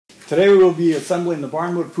Today we will be assembling the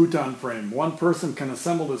Barnwood Futon frame. One person can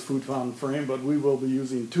assemble this futon frame, but we will be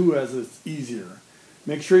using two as it's easier.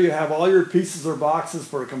 Make sure you have all your pieces or boxes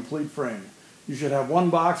for a complete frame. You should have one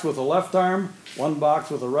box with a left arm, one box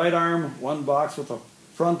with a right arm, one box with a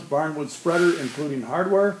front Barnwood spreader including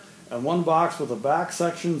hardware, and one box with a back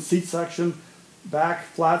section, seat section, back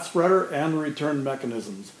flat spreader, and return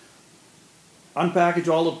mechanisms. Unpackage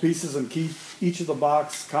all the pieces and keep each of the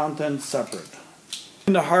box contents separate.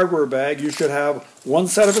 In the hardware bag, you should have one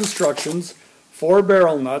set of instructions, 4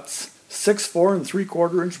 barrel nuts, 6 4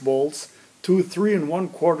 3/4 inch bolts, 2 3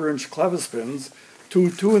 1/4 inch clevis pins, 2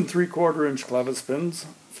 2 3/4 inch clevis pins,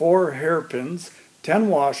 4 hairpins, 10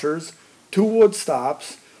 washers, 2 wood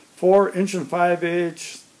stops, 4 1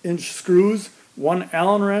 5/8 inch screws, 1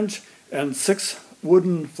 Allen wrench, and 6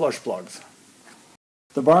 wooden flush plugs.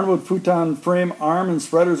 The Barnwood Futon frame arm and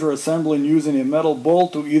spreaders are assembling using a metal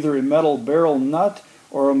bolt to either a metal barrel nut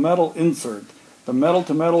or a metal insert. The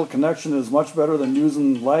metal-to-metal connection is much better than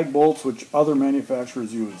using lag bolts which other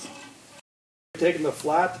manufacturers use. Taking the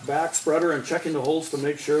flat back spreader and checking the holes to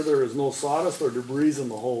make sure there is no sawdust or debris in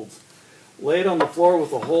the holes. Lay it on the floor with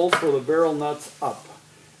the holes for the barrel nuts up.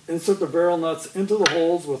 Insert the barrel nuts into the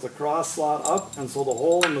holes with the cross slot up, and so the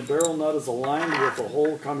hole in the barrel nut is aligned with the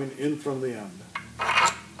hole coming in from the end.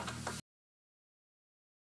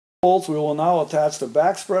 We will now attach the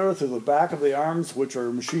back spreader to the back of the arms, which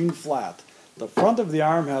are machined flat. The front of the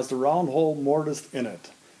arm has the round hole mortised in it.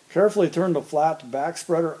 Carefully turn the flat back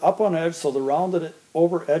spreader up on edge so the rounded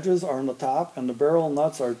over edges are on the top and the barrel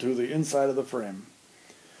nuts are to the inside of the frame.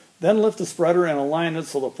 Then lift the spreader and align it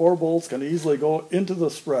so the 4 bolts can easily go into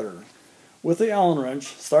the spreader. With the Allen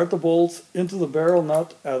wrench, start the bolts into the barrel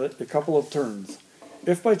nut at a couple of turns.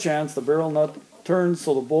 If by chance the barrel nut turns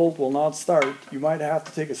so the bolt will not start, you might have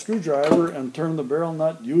to take a screwdriver and turn the barrel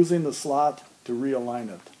nut using the slot to realign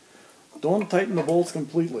it. Don't tighten the bolts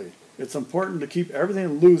completely. It's important to keep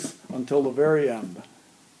everything loose until the very end.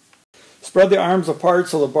 Spread the arms apart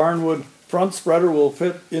so the Barnwood front spreader will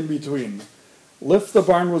fit in between. Lift the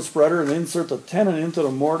Barnwood spreader and insert the tenon into the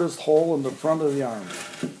mortised hole in the front of the arm,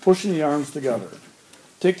 pushing the arms together.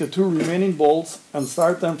 Take the 2 remaining bolts and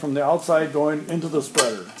start them from the outside going into the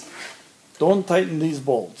spreader. Don't tighten these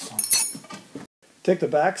bolts. Take the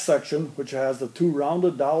back section, which has the 2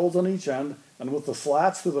 rounded dowels on each end, and with the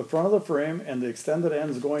slats to the front of the frame and the extended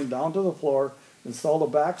ends going down to the floor, install the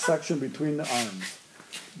back section between the arms.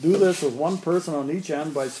 Do this with one person on each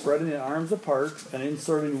end by spreading the arms apart and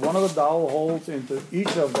inserting one of the dowel holes into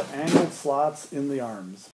each of the angled slots in the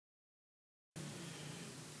arms.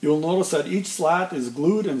 You'll notice that each slat is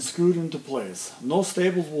glued and screwed into place. No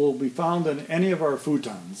staples will be found in any of our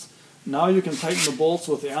futons. Now you can tighten the bolts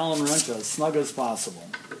with the Allen wrench as snug as possible.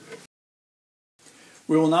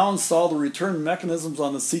 We will now install the return mechanisms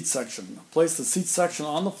on the seat section. Place the seat section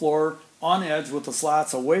on the floor, on edge with the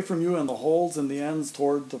slats away from you and the holes in the ends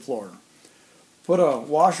toward the floor. Put a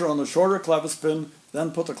washer on the shorter clevis pin, then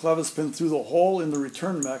put the clevis pin through the hole in the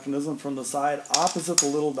return mechanism from the side opposite the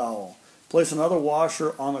little dowel. Place another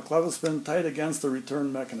washer on the clevis pin tight against the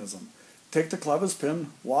return mechanism. Take the clevis pin,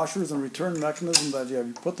 washers, and return mechanism that you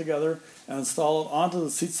have put together and install it onto the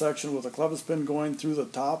seat section with the clevis pin going through the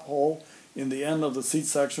top hole in the end of the seat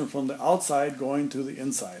section from the outside going to the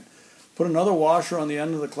inside. Put another washer on the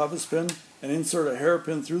end of the clevis pin and insert a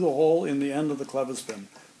hairpin through the hole in the end of the clevis pin.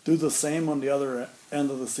 Do the same on the other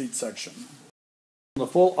end of the seat section. In the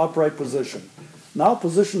full upright position. Now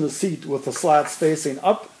position the seat with the slats facing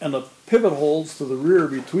up and the pivot holes to the rear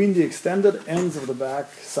between the extended ends of the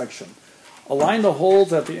back section. Align the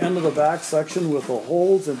holes at the end of the back section with the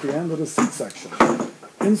holes at the end of the seat section.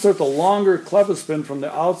 Insert the longer clevis pin from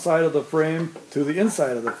the outside of the frame to the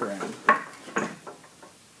inside of the frame.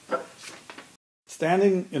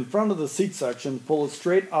 Standing in front of the seat section, pull it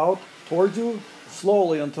straight out towards you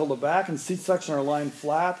slowly until the back and seat section are lying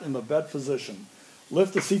flat in the bed position.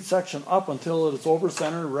 Lift the seat section up until it is over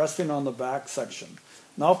center, resting on the back section.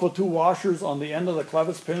 Now put 2 washers on the end of the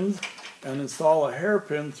clevis pins and install a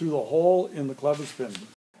hairpin through the hole in the clevis pin.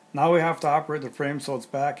 Now we have to operate the frame so it's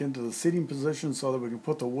back into the seating position so that we can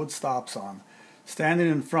put the wood stops on. Standing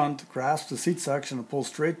in front, grasp the seat section and pull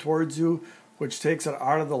straight towards you, which takes it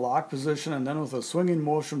out of the lock position, and then with a swinging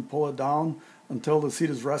motion pull it down until the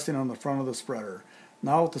seat is resting on the front of the spreader.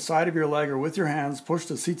 Now with the side of your leg or with your hands, push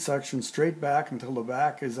the seat section straight back until the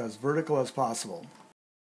back is as vertical as possible.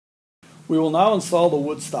 We will now install the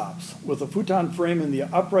wood stops. With the futon frame in the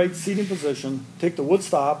upright seating position, take the wood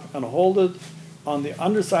stop and hold it on the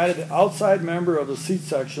underside of the outside member of the seat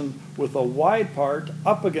section with a wide part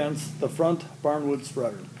up against the front Barnwood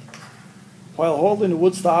spreader. While holding the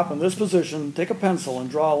wood stop in this position, take a pencil and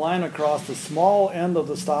draw a line across the small end of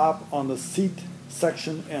the stop on the seat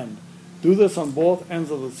section end. Do this on both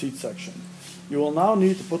ends of the seat section. You will now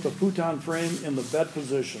need to put the futon frame in the bed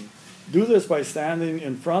position. Do this by standing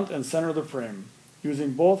in front and center of the frame.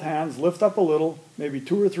 Using both hands, lift up a little, maybe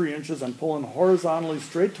 2 or 3 inches, and pulling horizontally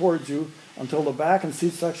straight towards you until the back and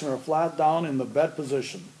seat section are flat down in the bed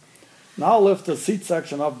position. Now lift the seat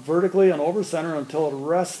section up vertically and over center until it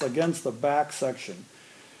rests against the back section.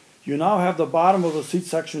 You now have the bottom of the seat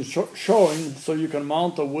section showing, so you can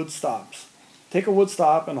mount the wood stops. Take a wood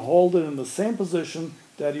stop and hold it in the same position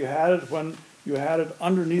that you had it when you had it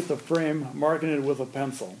underneath the frame, marking it with a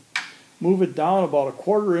pencil. Move it down about a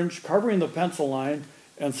 1/4 inch, covering the pencil line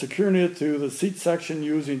and securing it to the seat section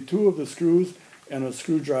using 2 of the screws and a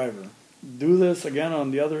screwdriver. Do this again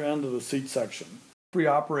on the other end of the seat section.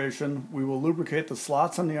 Pre-operation, we will lubricate the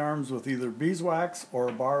slots on the arms with either beeswax or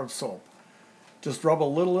a bar of soap. Just rub a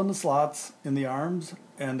little in the slots in the arms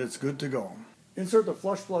and it's good to go. Insert the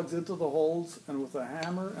flush plugs into the holes and with a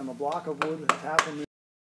hammer and a block of wood, tap them in.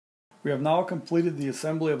 We have now completed the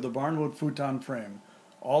assembly of the Barnwood Futon frame.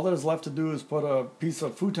 All that is left to do is put a piece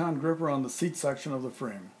of futon gripper on the seat section of the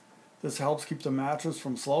frame. This helps keep the mattress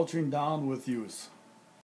from slouching down with use.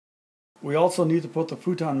 We also need to put the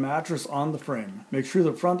futon mattress on the frame. Make sure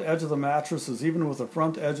the front edge of the mattress is even with the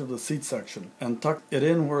front edge of the seat section and tuck it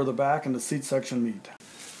in where the back and the seat section meet.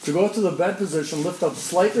 To go to the bed position, lift up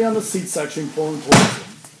slightly on the seat section, pulling towards you.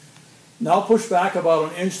 Now push back about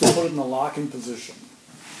 1 inch to put it in the locking position.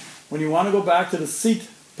 When you want to go back to the seat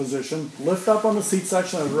position, lift up on the seat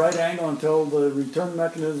section at a right angle until the return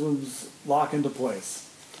mechanisms lock into place.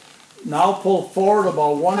 Now pull forward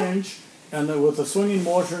about 1 inch and then with a swinging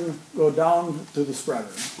motion go down to the spreader.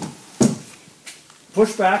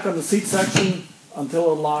 Push back on the seat section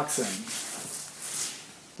until it locks in.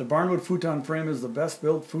 The Barnwood Futon frame is the best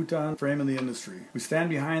built futon frame in the industry. We stand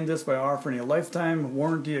behind this by offering a lifetime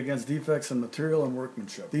warranty against defects in material and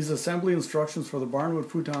workmanship. These assembly instructions for the Barnwood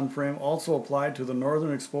Futon frame also apply to the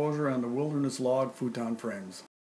Northern Exposure and the Wilderness Log futon frames.